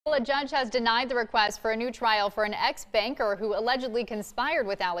Well, a judge has denied the request for a new trial for an ex-banker who allegedly conspired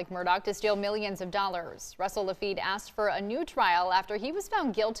with Alec Murdaugh to steal millions of dollars. Russell Laffitte asked for a new trial after he was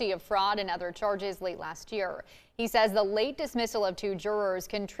found guilty of fraud and other charges late last year. He says the late dismissal of 2 jurors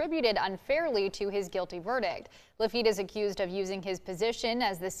contributed unfairly to his guilty verdict. Laffitte is accused of using his position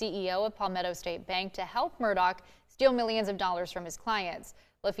as the CEO of Palmetto State Bank to help Murdaugh steal millions of dollars from his clients.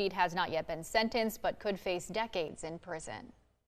 Laffitte has not yet been sentenced but could face decades in prison.